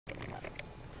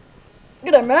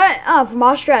Good day, mate. I'm from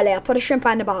Australia. Put a shrimp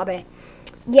on the barbie.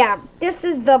 Yeah, this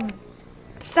is the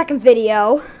second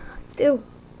video. Dude,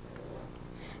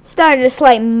 started a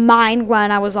slight mind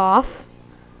when I was off.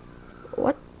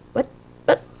 What?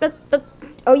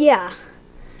 Oh, yeah.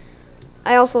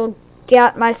 I also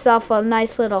got myself a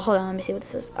nice little... Hold on, let me see what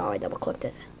this is. Oh, I double-clicked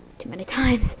it too many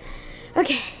times.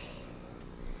 Okay.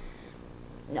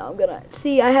 No, I'm gonna...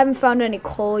 See, I haven't found any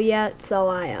coal yet, so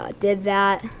I did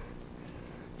that.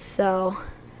 So,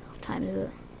 what time is it?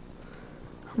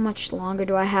 How much longer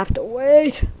do I have to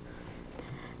wait?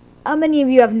 How many of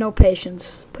you have no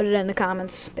patience? Put it in the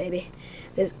comments, baby.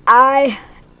 Because I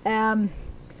am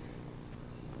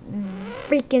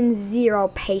freaking zero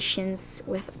patience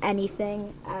with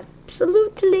anything.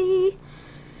 Absolutely.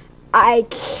 I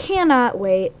cannot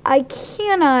wait. I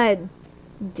cannot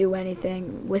do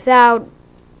anything without...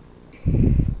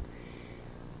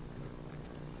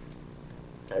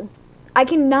 I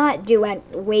cannot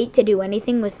wait to do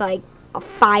anything with like a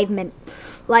 5 minute,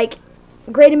 like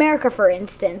Great America, for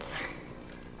instance.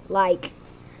 Like,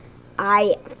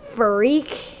 I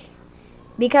freak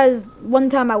because one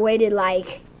time I waited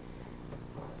like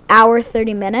hour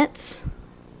 30 minutes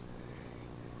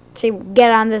to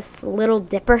get on this Little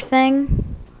Dipper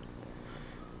thing,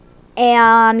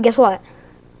 and guess what?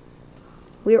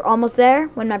 We were almost there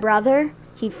when my brother,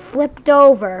 he flipped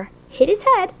over, hit his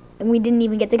head, and we didn't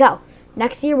even get to go.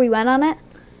 Next year we went on it.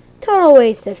 Total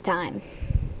waste of time.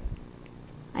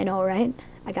 I know, right?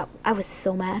 I was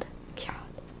so mad. God.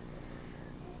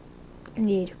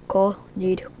 Need coal,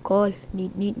 need coal,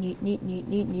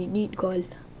 need coal.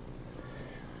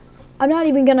 I'm not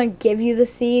even gonna give you the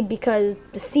seed because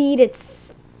the seed,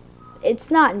 it's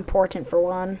not important for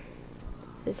one.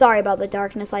 Sorry about the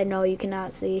darkness. I know you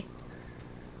cannot see.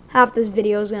 Half this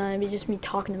video is gonna be just me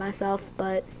talking to myself,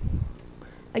 but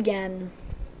again,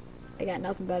 I got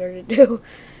nothing better to do.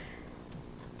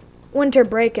 Winter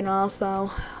break and all,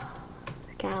 so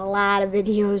I got a lot of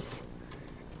videos.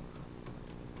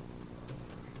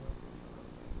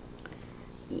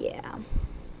 Yeah.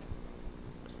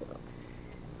 So.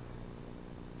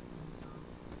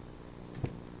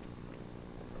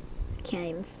 I can't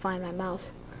even find my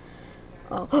mouse.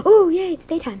 Oh, yay, it's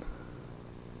daytime.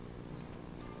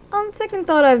 On second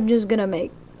thought, I'm just gonna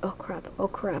make... Oh crap, oh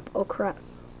crap, oh crap.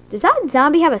 Does that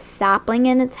zombie have a sapling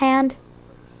in its hand?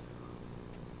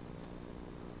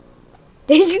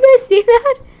 Did you guys see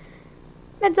that?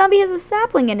 That zombie has a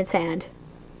sapling in its hand.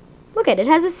 Look at it,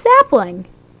 has a sapling.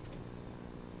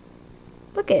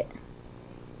 Look it.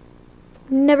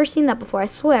 Never seen that before, I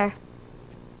swear.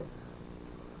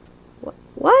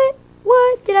 What?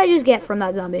 What did I just get from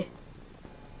that zombie?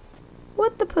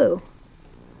 What the poo?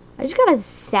 I just got a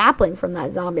sapling from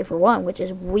that zombie for one, which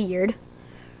is weird.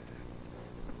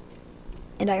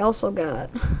 And I also got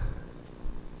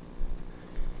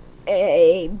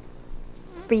a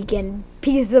freaking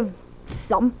piece of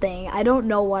something. I don't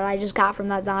know what I just got from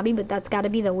that zombie, but that's got to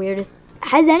be the weirdest.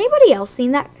 Has anybody else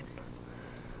seen that?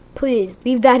 Please,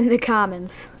 leave that in the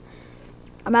comments.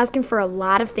 I'm asking for a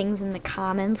lot of things in the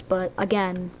comments, but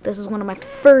again, this is one of my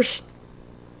first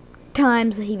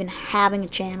times even having a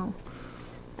channel.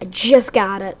 I just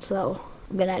got it, so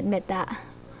I'm going to admit that.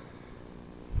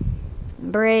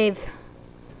 I'm brave.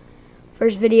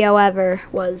 First video ever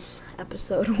was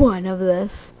episode 1 of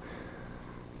this.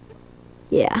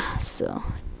 Yeah, so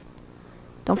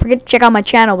don't forget to check out my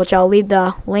channel, which I'll leave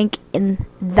the link in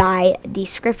the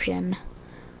description,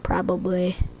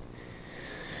 probably.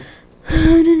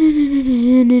 I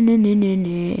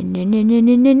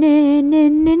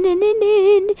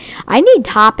need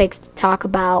topics to talk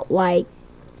about, like,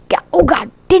 oh god,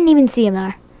 didn't even see him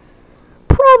there.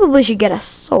 Probably should get a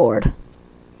sword.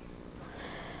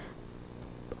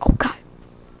 Oh god.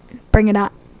 Bring it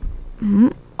up.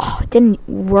 Oh, it didn't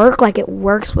work like it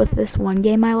works with this one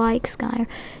game I like, Skyr.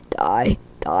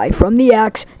 Die from the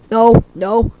axe. No,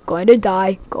 going to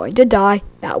die.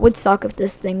 That would suck if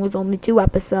this thing was only 2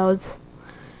 episodes.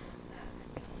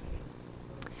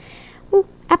 Ooh,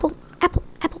 apple.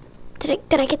 Did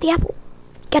I get the apple?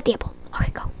 Got the apple.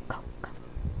 Okay, go.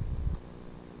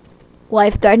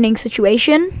 Life-threatening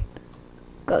situation.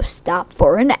 Go stop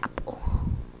for an apple.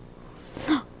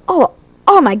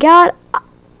 Oh my god.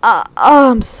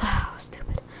 I'm so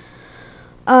stupid.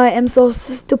 I am so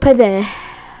stupid.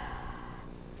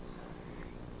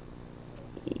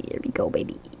 Here we go,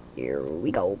 baby. Here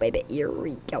we go.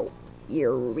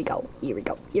 Yeah.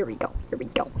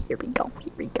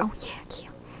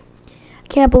 I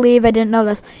can't believe I didn't know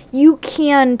this. You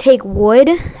can take wood.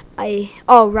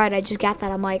 Oh right, I just got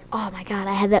that. I'm like, oh my god,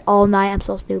 I had that all night. I'm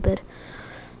so stupid.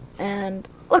 And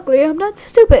Luckily, I'm not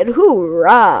stupid.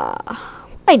 Hoorah!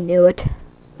 I knew it.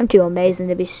 I'm too amazing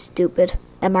to be stupid.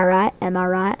 Am I right? Am I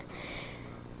right?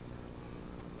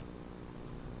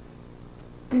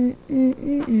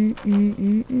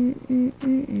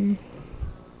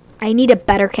 I need a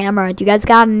better camera. Do you guys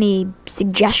got any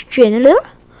suggestions?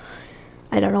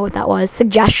 I don't know what that was.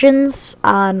 Suggestions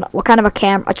on what kind of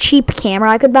a cheap camera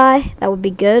I could buy that would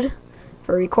be good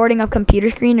for recording a computer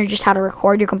screen, or just how to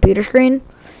record your computer screen.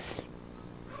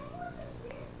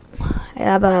 I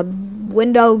have a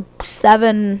Windows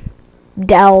 7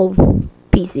 Dell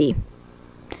PC,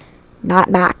 not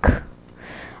Mac.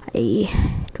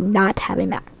 I do not have a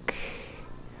Mac.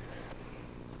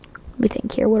 Let me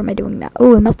think here. What am I doing now?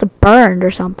 Oh, it must have burned or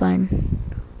something.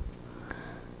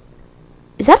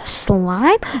 Is that a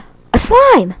slime? A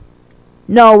slime!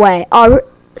 No way. Oh,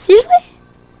 seriously?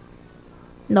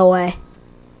 No way.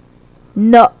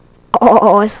 No.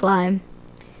 Oh, a slime.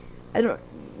 I don't.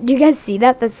 Do you guys see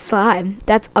that? That's slime.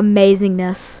 That's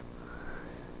amazingness.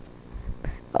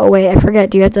 Oh wait, I forget.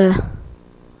 Do you have to?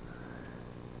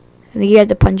 I think you have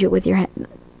to punch it with your hand.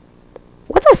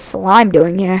 What's a slime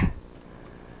doing here?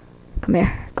 Come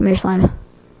here. Come here, slime.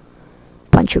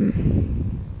 Punch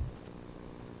him.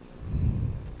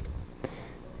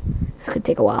 This could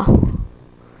take a while.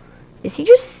 Is he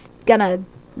just gonna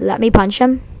let me punch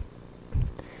him?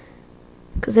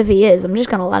 Because if he is, I'm just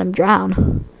gonna let him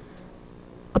drown.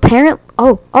 Apparently,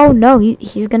 oh no,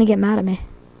 he's gonna get mad at me.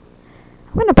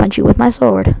 I'm gonna punch you with my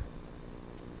sword.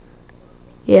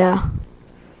 Yeah.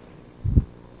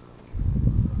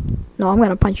 No, I'm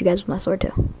gonna punch you guys with my sword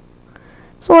too.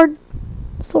 Sword.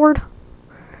 Sword.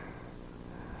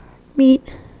 Meat.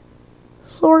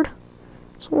 Sword.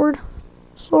 Sword.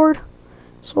 Sword.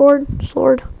 Sword.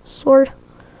 Sword. Sword.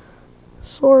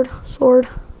 Sword. Sword.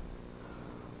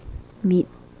 Meat.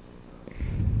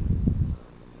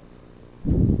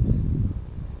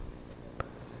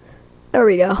 There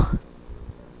we go.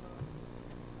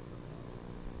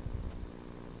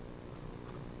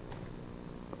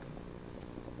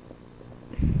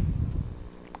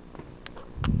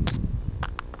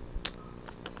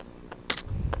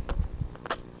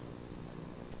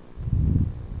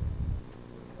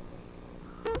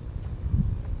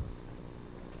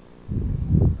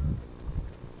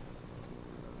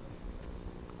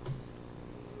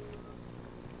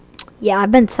 Yeah,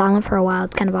 I've been silent for a while.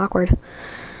 It's kind of awkward.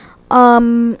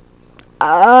 I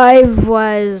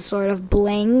was sort of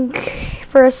blank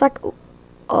for a sec.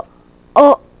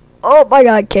 Oh my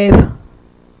God, cave.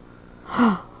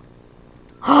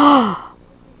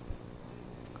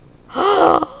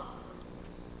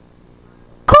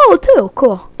 Cool too.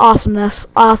 Cool. Awesomeness.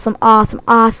 Awesome. Awesome.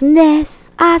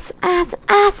 Awesomeness. Awesome. Awesome.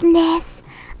 Awesomeness.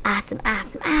 Awesome.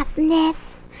 Awesome.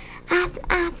 Awesomeness. Awesome.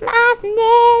 Awesome.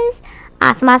 Awesomeness.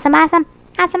 Awesome. Awesome. Awesome.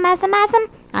 Awesome. Awesome. Awesome.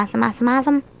 Awesome. Awesome.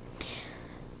 Awesome.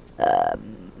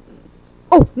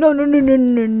 Oh no no no no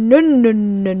no no no no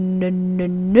no no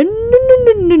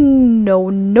no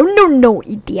no no no!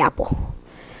 Eat the apple.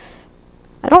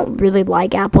 I don't really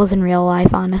like apples in real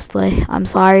life, honestly. I'm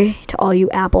sorry to all you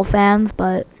Apple fans,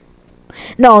 but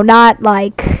no, not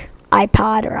like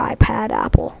iPod or iPad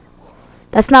Apple.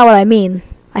 That's not what I mean.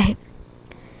 I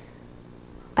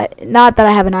not that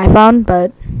I have an iPhone,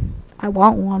 but I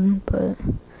want one. But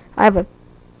I have a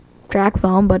track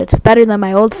phone, but it's better than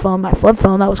my old phone, my flip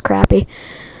phone. That was crappy.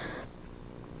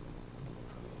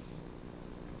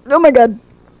 Oh my God.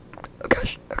 Oh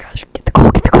gosh, get the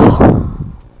call, get the call.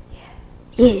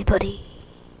 Yeah, buddy.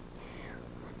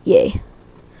 Yay.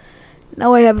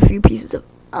 Now I have a few pieces of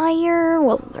iron.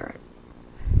 Wasn't there?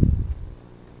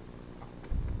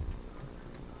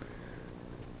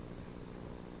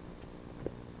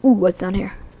 Ooh, what's down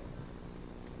here?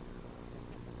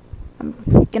 I'm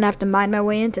gonna have to mine my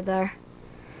way into there.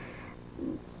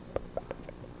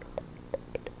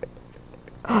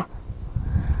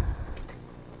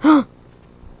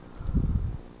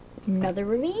 Another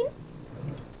ravine?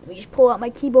 Let me just pull out my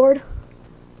keyboard.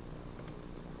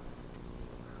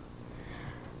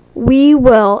 We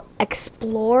will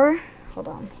explore. Hold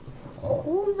on.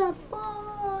 Hold the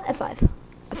phone. F5.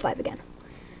 F5 again.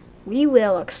 We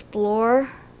will explore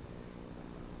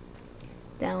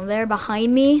down there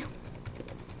behind me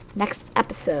next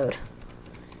episode.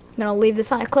 I'm gonna leave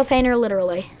this on a cliffhanger,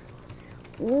 literally.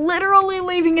 Literally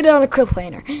leaving it on a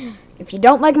cliffhanger. If you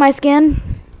don't like my skin,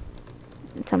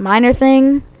 it's a minor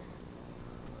thing.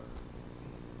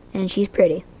 And she's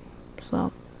pretty.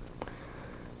 So,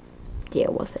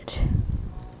 deal with it.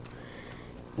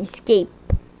 Escape.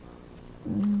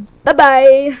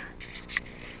 Bye-bye.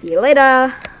 See you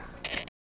later.